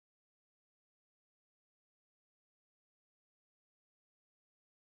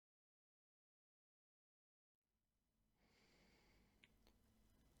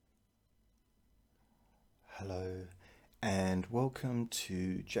Hello and welcome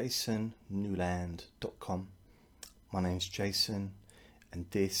to jasonnewland.com. My name's Jason and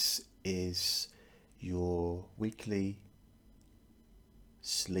this is your weekly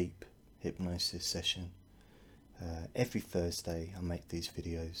sleep hypnosis session. Every Thursday I make these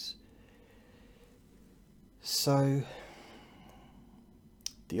videos. So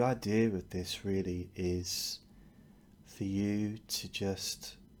the idea of this really is for you to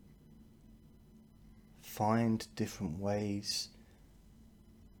just find different ways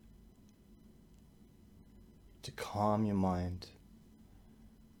to calm your mind,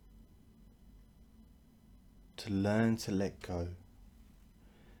 to learn to let go,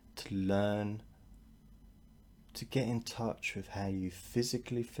 to learn to get in touch with how you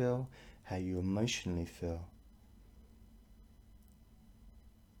physically feel, how you emotionally feel,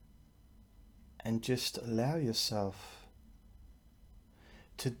 and just allow yourself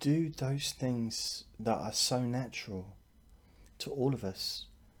to do those things that are so natural to all of us,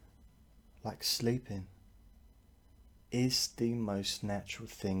 like sleeping, is the most natural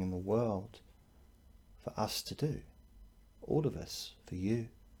thing in the world for us to do. All of us, for you,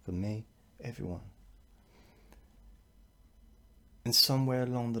 for me, everyone. And somewhere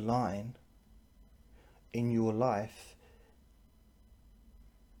along the line in your life,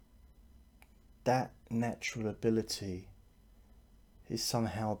 that natural ability is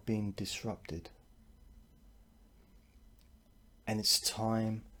somehow being disrupted, and it's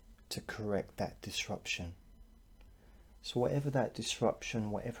time to correct that disruption. So whatever that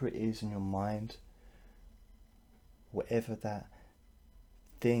disruption, whatever it is in your mind, whatever that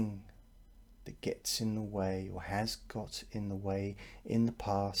thing that gets in the way or has got in the way in the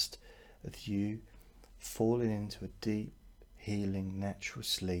past of you falling into a deep, healing, natural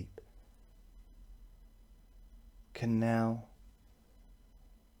sleep, can now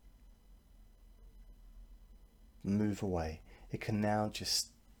move away. It can now just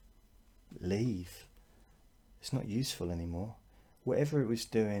leave. It's not useful anymore. Whatever it was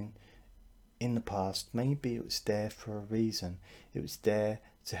doing in the past, maybe it was there for a reason. It was there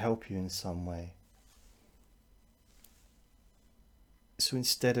to help you in some way. So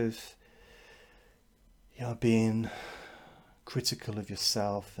instead of being critical of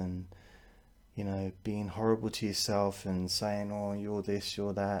yourself and being horrible to yourself and saying, oh, you're this,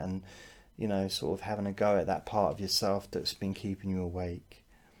 you're that, and sort of having a go at that part of yourself that's been keeping you awake,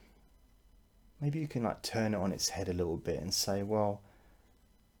 maybe you can turn it on its head a little bit and say, well,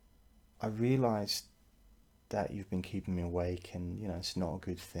 I realised that you've been keeping me awake and it's not a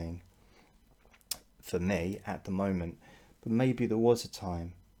good thing for me at the moment, but maybe there was a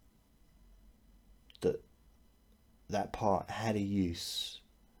time that that part had a use,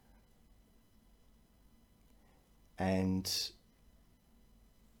 and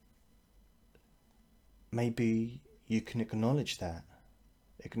maybe you can acknowledge that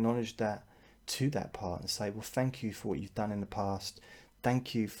to that part and say, well, thank you for what you've done in the past.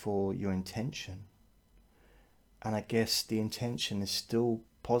 Thank you for your intention. And I guess the intention is still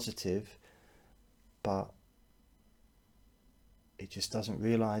positive, but it just doesn't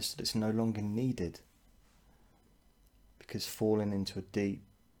realise that it's no longer needed, because falling into a deep,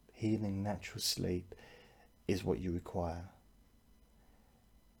 healing, natural sleep is what you require.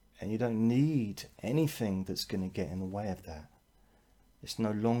 And you don't need anything that's going to get in the way of that. It's no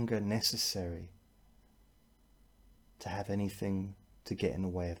longer necessary to have anything to get in the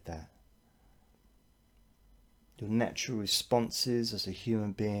way of that. Your natural responses as a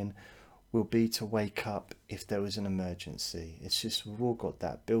human being will be to wake up if there was an emergency. It's just we've all got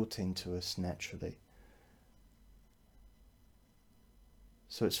that built into us naturally.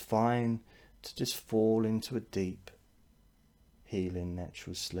 So it's fine to just fall into a deep, healing,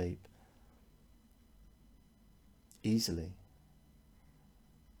 natural sleep easily,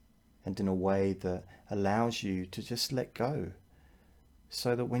 and in a way that allows you to just let go,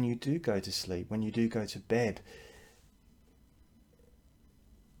 so that when you do go to sleep, when you do go to bed,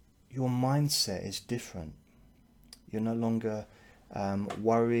 your mindset is different. You're no longer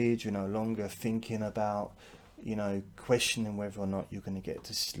worried, you're no longer thinking about questioning whether or not you're going to get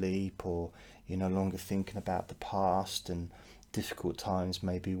to sleep, or you're no longer thinking about the past and difficult times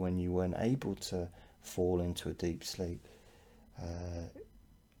maybe when you weren't able to fall into a deep sleep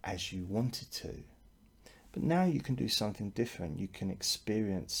as you wanted to. But now you can do something different. You can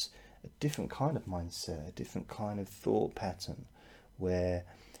experience a different kind of mindset, a different kind of thought pattern, where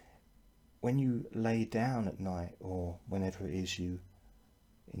when you lay down at night, or whenever it is you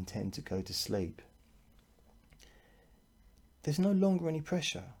intend to go to sleep, there's no longer any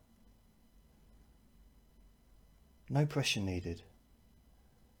pressure. No pressure needed.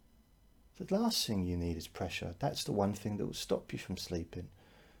 The last thing you need is pressure. That's the one thing that will stop you from sleeping.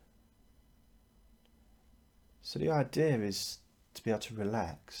 So the idea is to be able to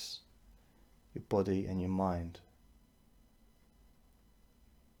relax your body and your mind.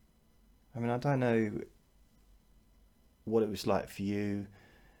 I mean, I don't know what it was like for you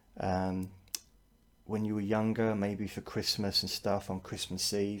when you were younger, maybe for Christmas and stuff on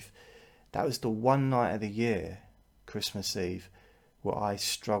Christmas Eve. That was the one night of the year, Christmas Eve, where I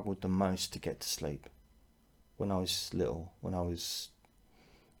struggled the most to get to sleep. When I was little, when I was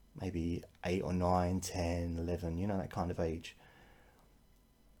maybe 8 or 9, 10, 11, you know, that kind of age.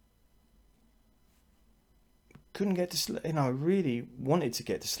 Couldn't get to sleep, I really wanted to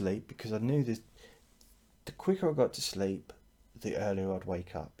get to sleep because I knew that the quicker I got to sleep, the earlier I'd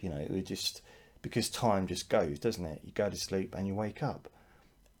wake up. It would just, because time just goes, doesn't it? You go to sleep and you wake up,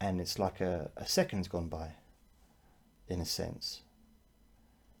 and it's like a second's gone by, in a sense.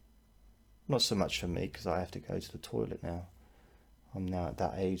 Not so much for me, because I have to go to the toilet now. I'm now at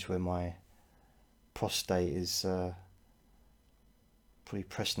that age where my prostate is pretty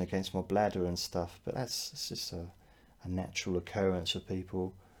pressing against my bladder and stuff, but that's just a natural occurrence for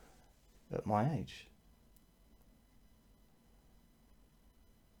people at my age.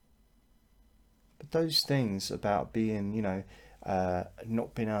 But those things about being,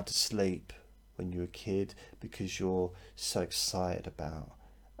 not being able to sleep when you're a kid because you're so excited about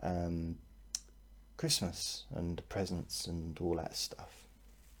Christmas and the presents and all that stuff.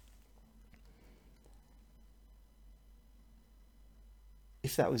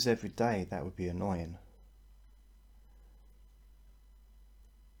 If that was every day, that would be annoying.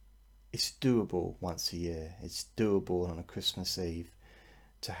 It's doable once a year. It's doable on a Christmas Eve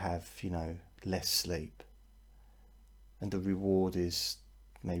to have, less sleep. And the reward is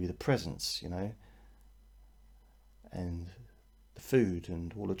maybe the presents, and the food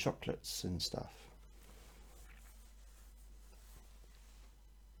and all the chocolates and stuff.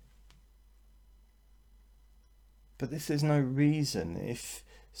 But if there's no reason, if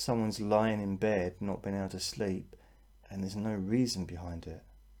someone's lying in bed not being able to sleep and there's no reason behind it,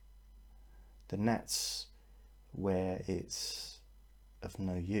 then that's where it's of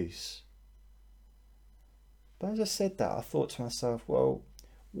no use. But as I said that, I thought to myself, well,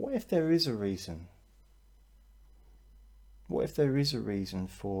 what if there is a reason? What if there is a reason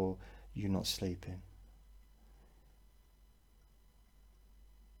for you not sleeping?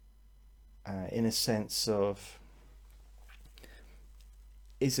 In a sense of,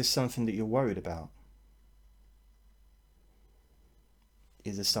 is there something that you're worried about?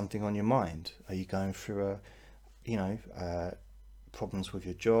 Is there something on your mind? Are you going through problems with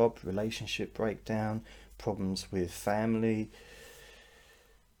your job, relationship breakdown, problems with family,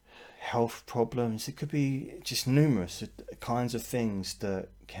 health problems? It could be just numerous kinds of things that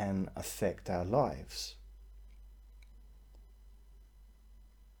can affect our lives.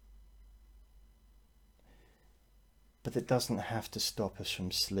 But it doesn't have to stop us from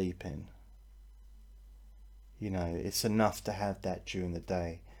sleeping. It's enough to have that during the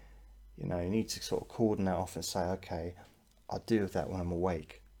day. You need to sort of cordon that off and say, okay, I'll deal with that when I'm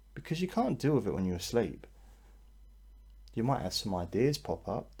awake. Because you can't deal with it when you're asleep. You might have some ideas pop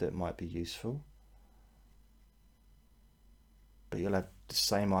up that might be useful. But you'll have the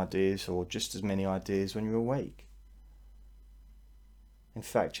same ideas or just as many ideas when you're awake. In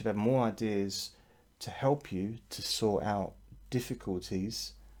fact, you'll have more ideas to help you to sort out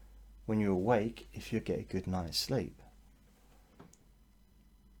difficulties when you're awake if you get a good night's sleep.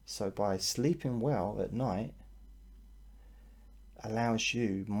 So by sleeping well at night allows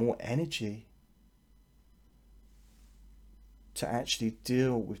you more energy to actually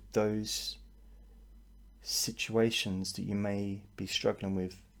deal with those situations that you may be struggling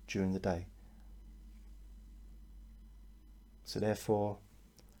with during the day. So therefore,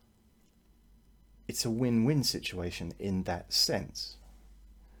 it's a win-win situation in that sense.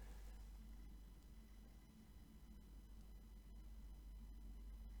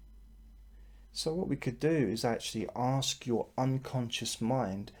 So what we could do is actually ask your unconscious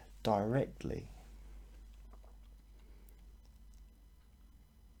mind directly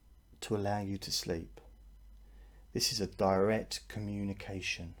to allow you to sleep. This is a direct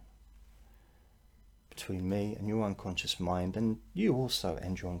communication between me and your unconscious mind, and you also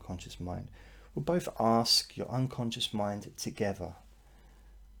and your unconscious mind. We'll both ask your unconscious mind together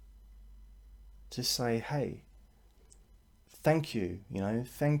to say, hey, thank you,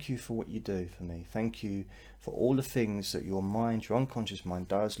 thank you for what you do for me. Thank you for all the things that your mind, your unconscious mind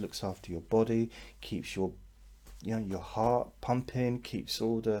does, looks after your body, keeps your heart pumping, keeps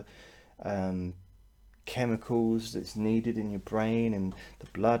all the chemicals that's needed in your brain, and the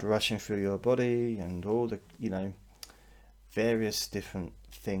blood rushing through your body, and all the, various different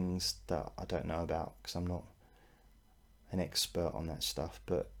things that I don't know about because I'm not an expert on that stuff.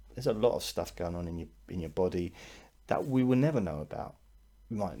 But there's a lot of stuff going on in your body that we will never know about.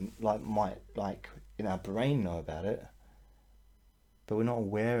 We might in our brain know about it, but we're not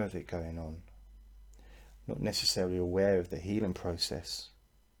aware of it going on. Not necessarily aware of the healing process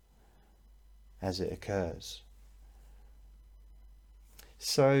as it occurs.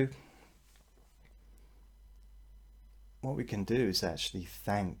 So what we can do is actually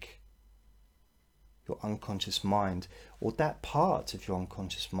thank your unconscious mind, or that part of your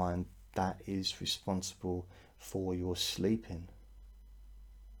unconscious mind that is responsible for your sleeping.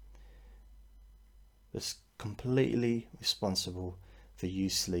 That's completely responsible for you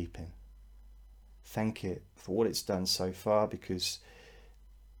sleeping. Thank it for what it's done so far, because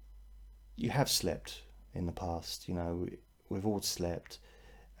you have slept in the past. We've all slept.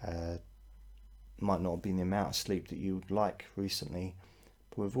 Might not have been the amount of sleep that you would like recently,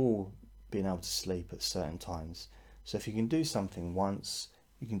 but we've all been able to sleep at certain times. So if you can do something once,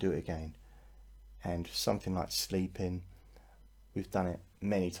 you can do it again. And something like sleeping, we've done it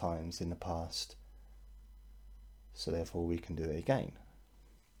many times in the past, so therefore we can do it again.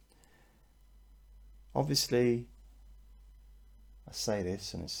 Obviously, I say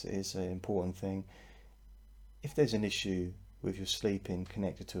this, and it is an important thing, if there's an issue with your sleeping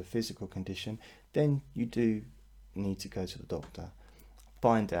connected to a physical condition, then you do need to go to the doctor,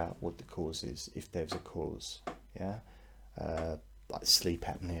 find out what the cause is, if there's a cause, like sleep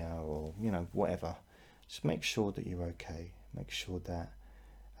apnea or whatever. Just make sure that you're okay, make sure that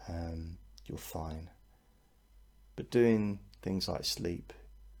you're fine. But doing things like sleep,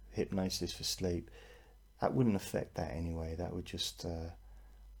 hypnosis for sleep, that wouldn't affect that anyway. That would just, it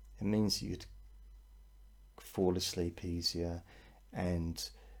means you'd fall asleep easier. And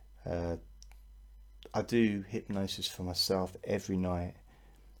I do hypnosis for myself every night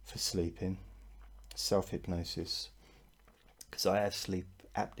for sleeping, self-hypnosis, because I have sleep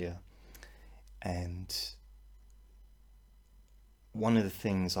apnea. And one of the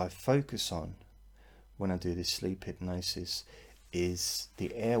things I focus on when I do this sleep hypnosis is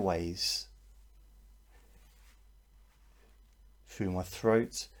the airways through my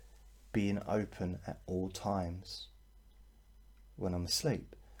throat being open at all times when I'm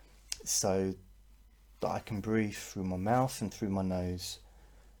asleep, so that I can breathe through my mouth and through my nose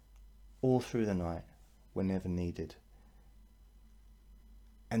all through the night whenever needed,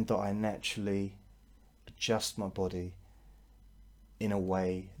 and that I naturally adjust my body in a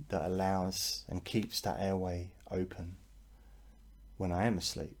way that allows and keeps that airway open when I am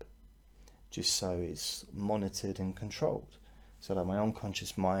asleep, just so it's monitored and controlled, so that my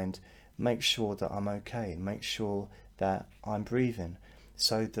unconscious mind makes sure that I'm okay, make sure that I'm breathing,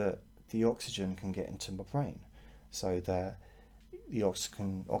 so that the oxygen can get into my brain, so that the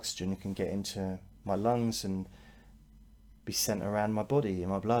oxygen can get into my lungs and be sent around my body, in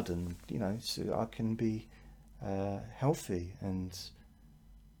my blood, and so I can be healthy and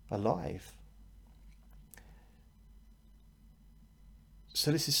alive.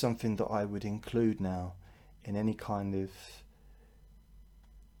 So this is something that I would include now in any kind of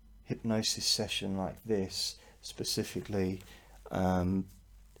hypnosis session like this, specifically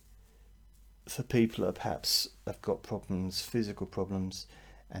for people that perhaps have got problems, physical problems,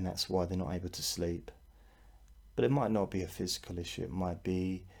 and that's why they're not able to sleep. But it might not be a physical issue. It might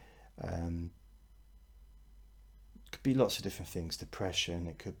be could be lots of different things. Depression.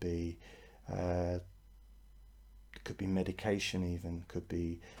 It could be medication. Even could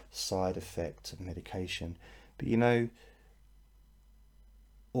be side effect of medication. But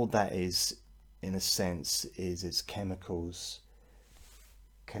all that is, in a sense, is its chemicals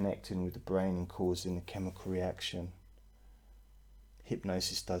connecting with the brain and causing a chemical reaction.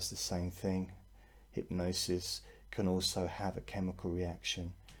 Hypnosis does the same thing. Hypnosis can also have a chemical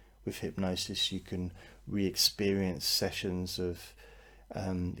reaction. With hypnosis, you can re-experience sessions of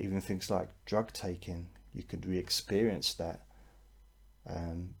even things like drug taking. You could re-experience that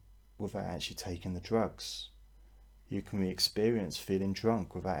without actually taking the drugs. You can re-experience feeling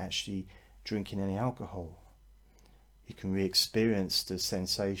drunk without actually drinking any alcohol. You can re-experience the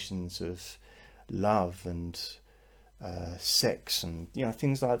sensations of love and sex and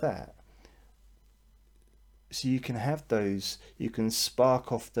things like that. So you can have those, you can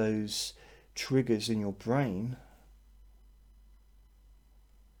spark off those triggers in your brain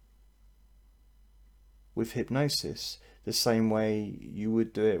with hypnosis, the same way you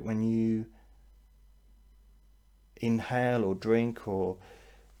would do it when you inhale or drink or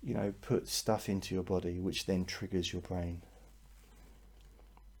put stuff into your body which then triggers your brain.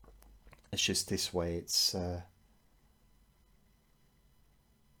 It's just this way. It's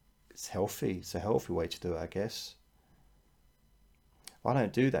healthy. It's a healthy way to do it, I guess. I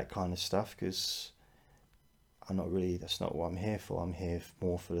don't do that kind of stuff because that's not what I'm here for. I'm here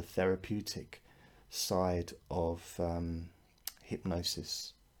more for the therapeutic side of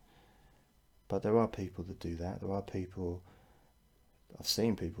hypnosis. But there are people that do that. There are people, I've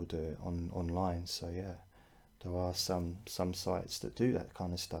seen people do it online. So yeah, there are some sites that do that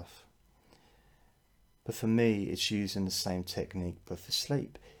kind of stuff. But for me, it's using the same technique, but for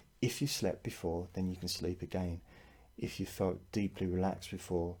sleep. If you slept before, then you can sleep again. If you felt deeply relaxed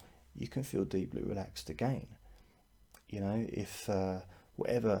before, you can feel deeply relaxed again. If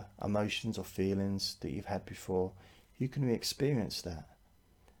whatever emotions or feelings that you've had before, you can re-experience that.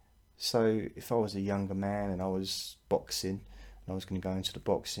 So if I was a younger man and I was boxing and I was going to go into the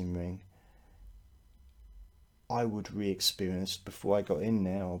boxing ring, I would re-experience, before I got in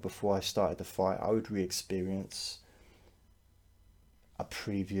there or before I started the fight, I would re-experience a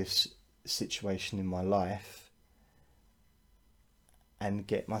previous situation in my life and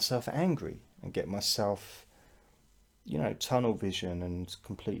get myself angry and get myself, tunnel vision and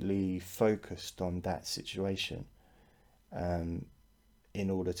completely focused on that situation in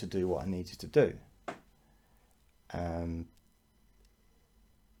order to do what I needed to do.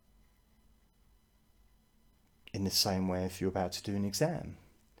 In the same way, if you're about to do an exam,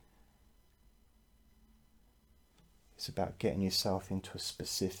 it's about getting yourself into a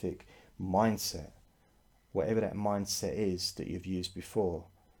specific mindset. Whatever that mindset is that you've used before,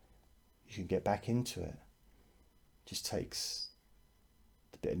 you can get back into it. It just takes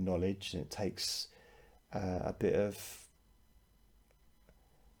a bit of knowledge, and it takes a bit of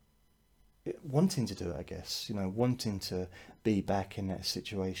wanting to do it, I guess. Wanting to be back in that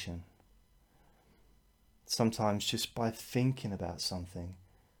situation. Sometimes just by thinking about something,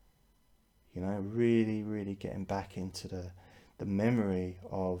 really, really getting back into the memory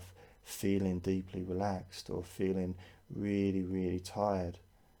of feeling deeply relaxed or feeling really, really tired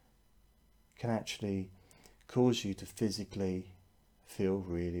can actually cause you to physically feel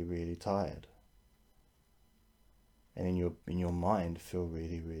really, really tired. And in your mind feel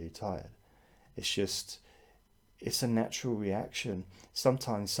really, really tired. It's a natural reaction.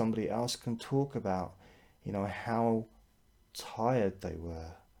 Sometimes somebody else can talk about how tired they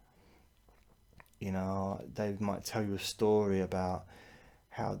were. They might tell you a story about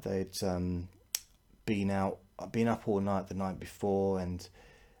how they'd been up all night the night before and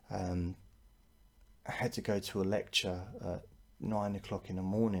had to go to a lecture at 9 o'clock in the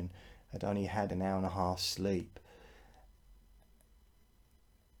morning. Had only had an hour and a half sleep,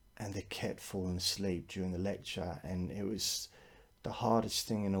 and they kept falling asleep during the lecture, and it was the hardest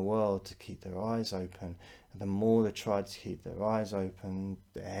thing in the world to keep their eyes open. And the more they tried to keep their eyes open,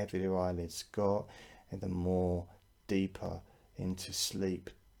 the heavier their eyelids got, and the more deeper into sleep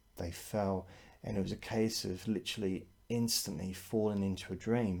they fell. And it was a case of literally instantly falling into a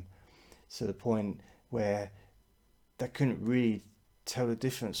dream, to the point where they couldn't really tell the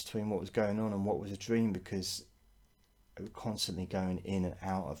difference between what was going on and what was a dream, because they were constantly going in and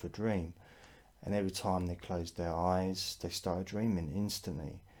out of a dream. And every time they closed their eyes, they started dreaming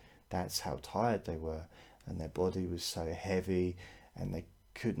instantly. That's how tired they were. And their body was so heavy, and they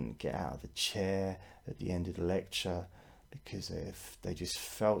couldn't get out of the chair at the end of the lecture because they just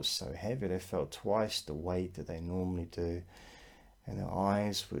felt so heavy. They felt twice the weight that they normally do. And their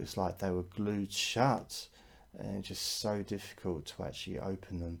eyes was like they were glued shut, and it's just so difficult to actually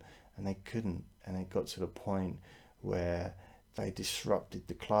open them. And they couldn't. And it got to the point where they disrupted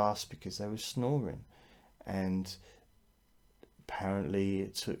the class because they were snoring, and apparently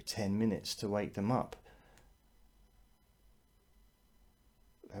it took 10 minutes to wake them up.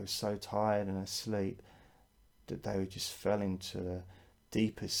 They were so tired and asleep that they just fell into the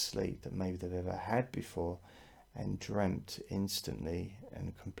deepest sleep that maybe they've ever had before, and dreamt instantly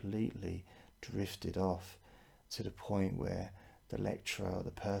and completely drifted off, to the point where the lecturer or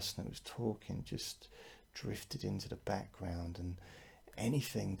the person that was talking just drifted into the background, and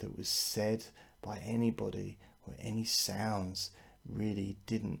anything that was said by anybody or any sounds really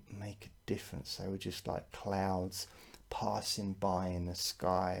didn't make a difference. They were just like clouds passing by in the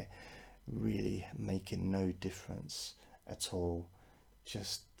sky, really making no difference at all,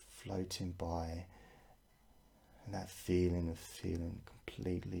 just floating by. And that feeling of feeling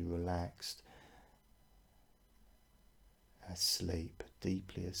completely relaxed, asleep,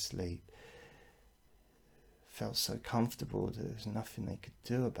 deeply asleep, felt so comfortable that there was nothing they could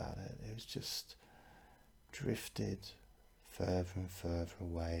do about it. It was just drifted further and further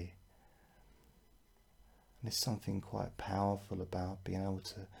away. And there's something quite powerful about being able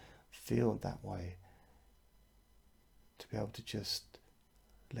to feel that way, to be able to just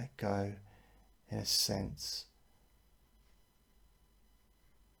let go in a sense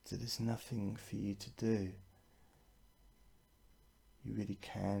that there's nothing for you to do. You really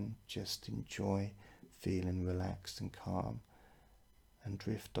can just enjoy feeling relaxed and calm and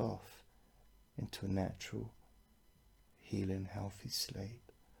drift off into a natural, healing, healthy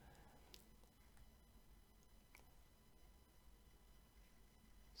sleep.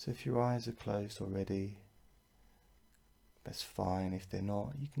 So if your eyes are closed already, that's fine. If they're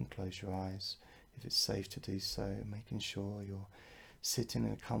not, you can close your eyes if it's safe to do so, making sure you're sitting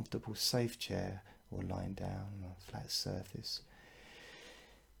in a comfortable, safe chair or lying down on a flat surface.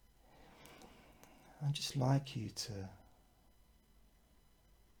 I'd just like you to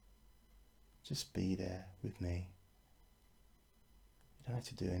just be there with me. You don't have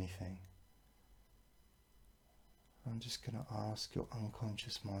to do anything. I'm just going to ask your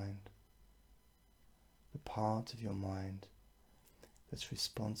unconscious mind, the part of your mind that's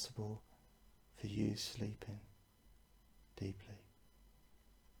responsible for you sleeping deeply.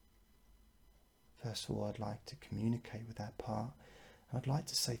 First of all, I'd like to communicate with that part, and I'd like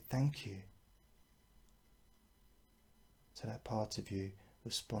to say thank you to that part of you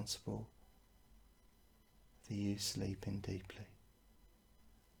responsible for you sleeping deeply.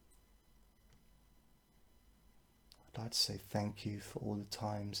 I'd like to say thank you for all the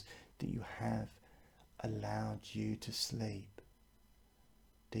times that you have allowed you to sleep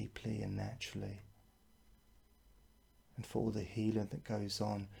deeply and naturally, and for all the healing that goes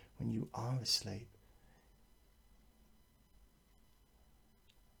on when you are asleep.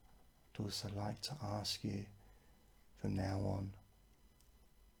 I'd also like to ask you from now on,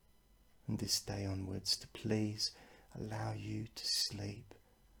 and this day onwards, to please allow you to sleep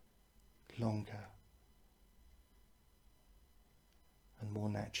longer and more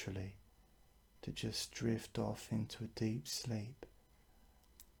naturally, to just drift off into a deep sleep.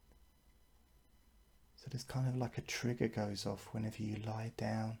 So there's kind of like a trigger goes off whenever you lie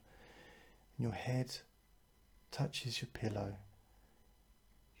down and your head touches your pillow.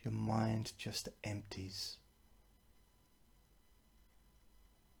 Your mind just empties.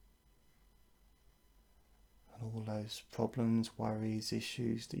 And all those problems, worries,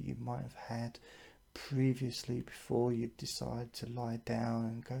 issues that you might have had previously before you decide to lie down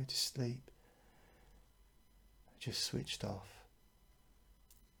and go to sleep, just switched off.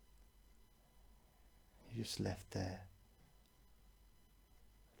 You're just left there,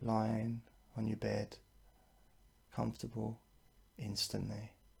 lying on your bed, comfortable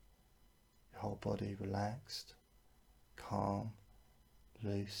instantly, your whole body relaxed, calm,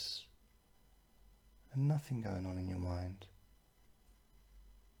 loose, and nothing going on in your mind.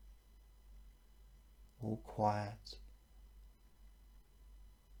 All quiet.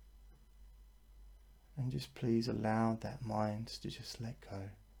 And just please allow that mind to just let go.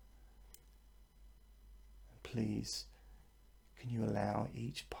 And please, can you allow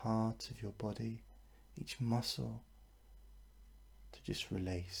each part of your body, each muscle, to just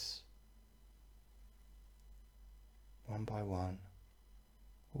release one by one,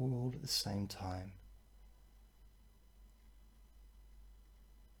 all at the same time.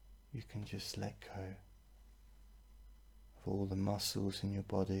 You can just let go of all the muscles in your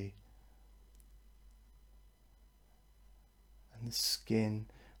body and the skin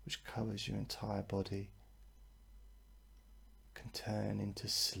which covers your entire body can turn into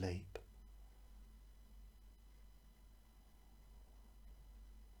sleep.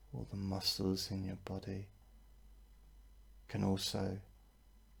 All the muscles in your body can also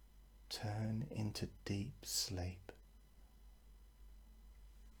turn into deep sleep.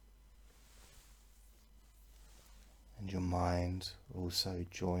 And your mind also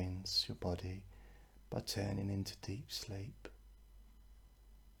joins your body by turning into deep sleep.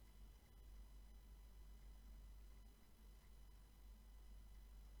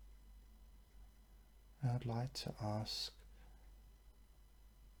 And I'd like to ask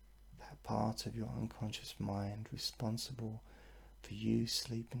that part of your unconscious mind responsible for you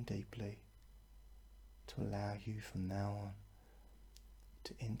sleeping deeply to allow you from now on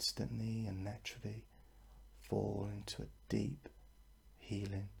to instantly and naturally fall into a deep,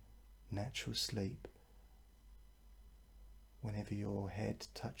 healing, natural sleep whenever your head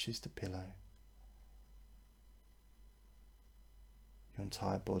touches the pillow. Your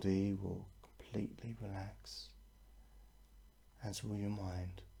entire body will completely relax, as will your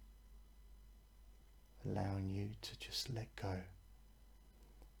mind, allowing you to just let go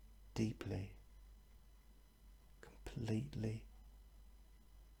deeply, completely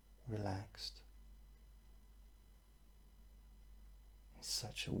relaxed in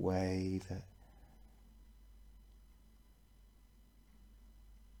such a way that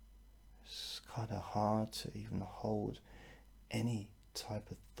it's kind of hard to even hold any type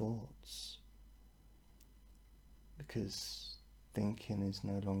of thoughts, because thinking is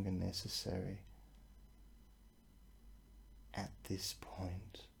no longer necessary at this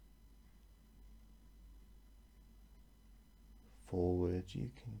point. Forward, you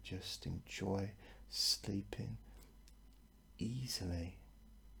can just enjoy sleeping easily.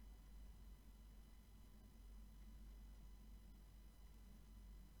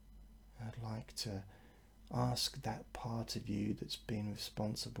 I'd like to ask that part of you that's been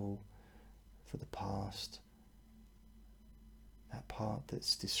responsible for the past, that part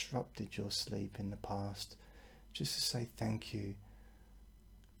that's disrupted your sleep in the past, just to say thank you,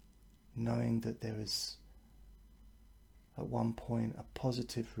 knowing that there was at one point a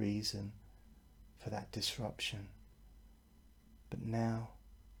positive reason for that disruption. But now,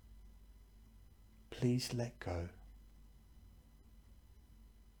 please let go.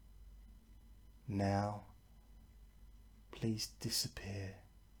 Now, please disappear.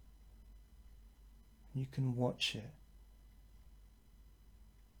 You can watch it.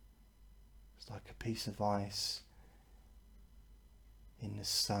 It's like a piece of ice in the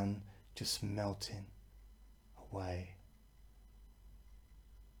sun just melting away.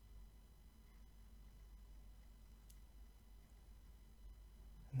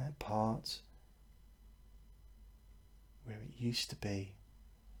 And that part where it used to be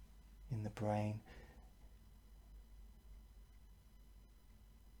in the brain,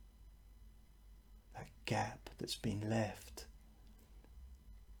 that gap that's been left,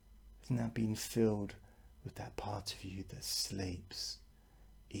 has now been filled with that part of you that sleeps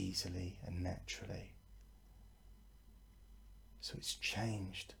easily and naturally. So it's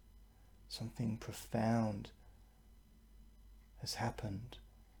changed. Something profound has happened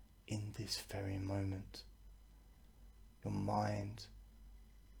in this very moment. Your mind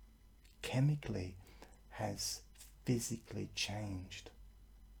chemically has physically changed,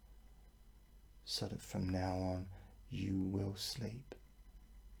 so that from now on you will sleep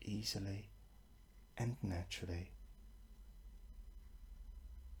easily and naturally.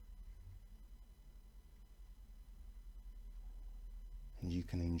 And you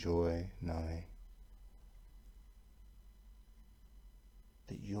can enjoy knowing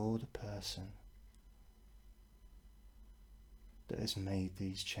that you're the person that has made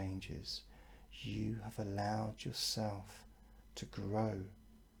these changes. You have allowed yourself to grow.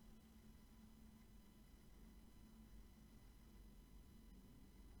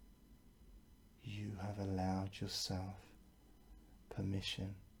 You have allowed yourself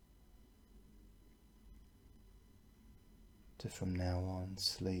permission to from now on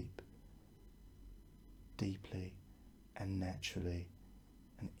sleep deeply and naturally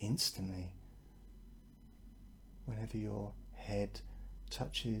and instantly. Whenever your head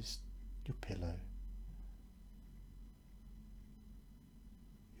touches your pillow,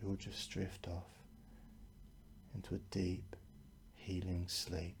 you'll just drift off into a deep, healing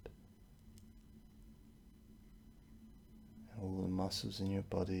sleep. And all the muscles in your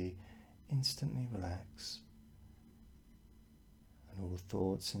body instantly relax, and all the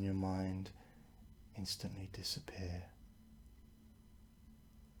thoughts in your mind instantly disappear.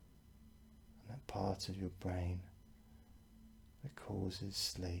 And that part of your brain that causes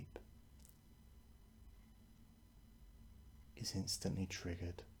sleep is instantly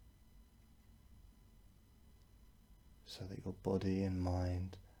triggered, so that your body and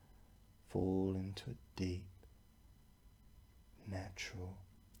mind fall into a deep, natural,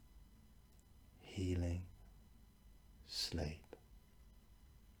 healing sleep.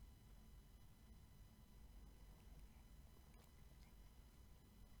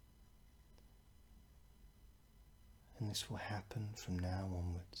 And this will happen from now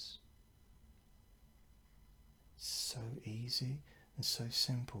onwards. It's so easy and so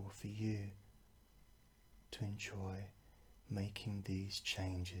simple for you to enjoy making these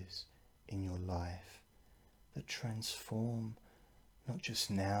changes in your life that transform not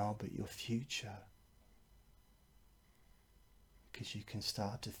just now but your future. Because you can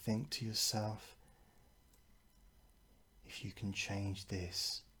start to think to yourself, if you can change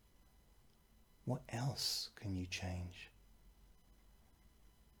this, what else can you change?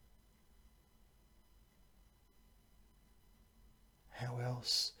 How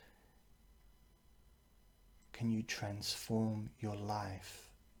else can you transform your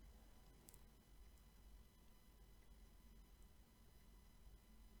life?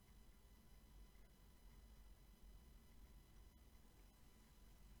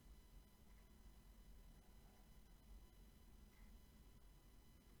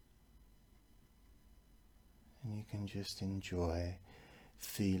 can just enjoy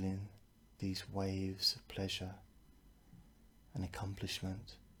feeling these waves of pleasure and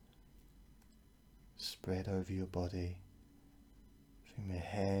accomplishment spread over your body, from your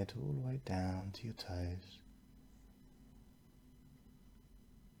head all the way down to your toes.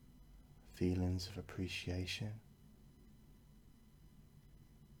 Feelings of appreciation,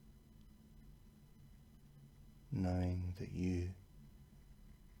 knowing that you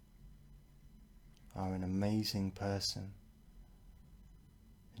are an amazing person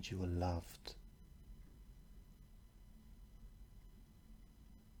and you are loved.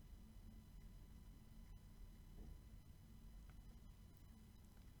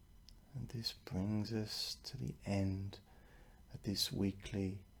 And this brings us to the end of this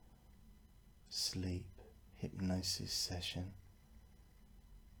weekly sleep hypnosis session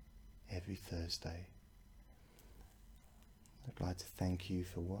every Thursday. I'd like to thank you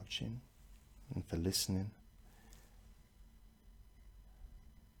for watching and for listening.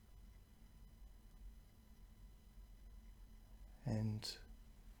 And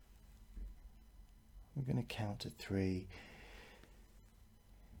we're going to count to 3.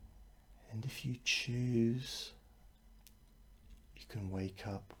 And if you choose, you can wake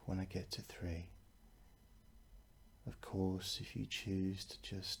up when I get to 3. Of course, if you choose to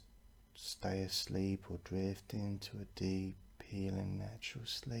just stay asleep or drift into a deep, healing, natural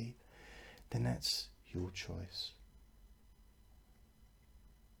sleep, then that's your choice.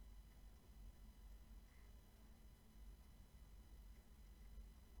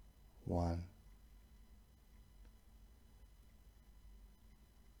 One,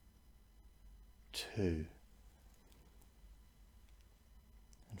 2,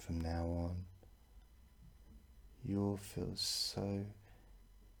 and from now on you'll feel so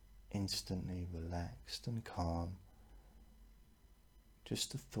instantly relaxed and calm.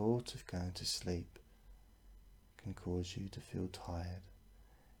 Just the thought of going to sleep can cause you to feel tired,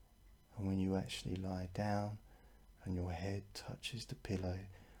 and when you actually lie down and your head touches the pillow,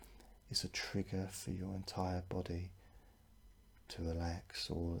 it's a trigger for your entire body to relax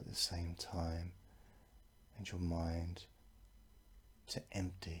all at the same time, and your mind to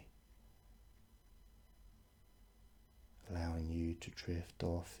empty, allowing you to drift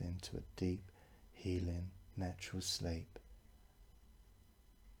off into a deep, healing, natural sleep.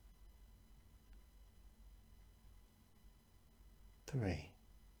 Three.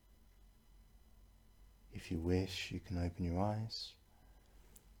 If you wish, you can open your eyes,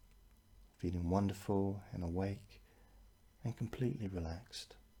 feeling wonderful and awake and completely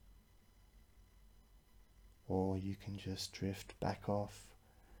relaxed. Or you can just drift back off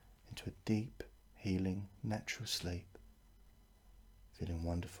into a deep, healing, natural sleep, feeling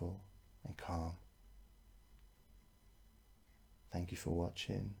wonderful and calm. Thank you for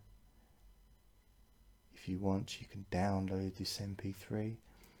watching. If you want, you can download this MP3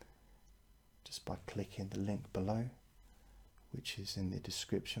 just by clicking the link below, which is in the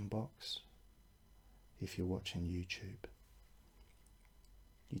description box if you're watching YouTube.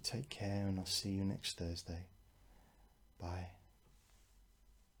 You take care, and I'll see you next Thursday. Bye.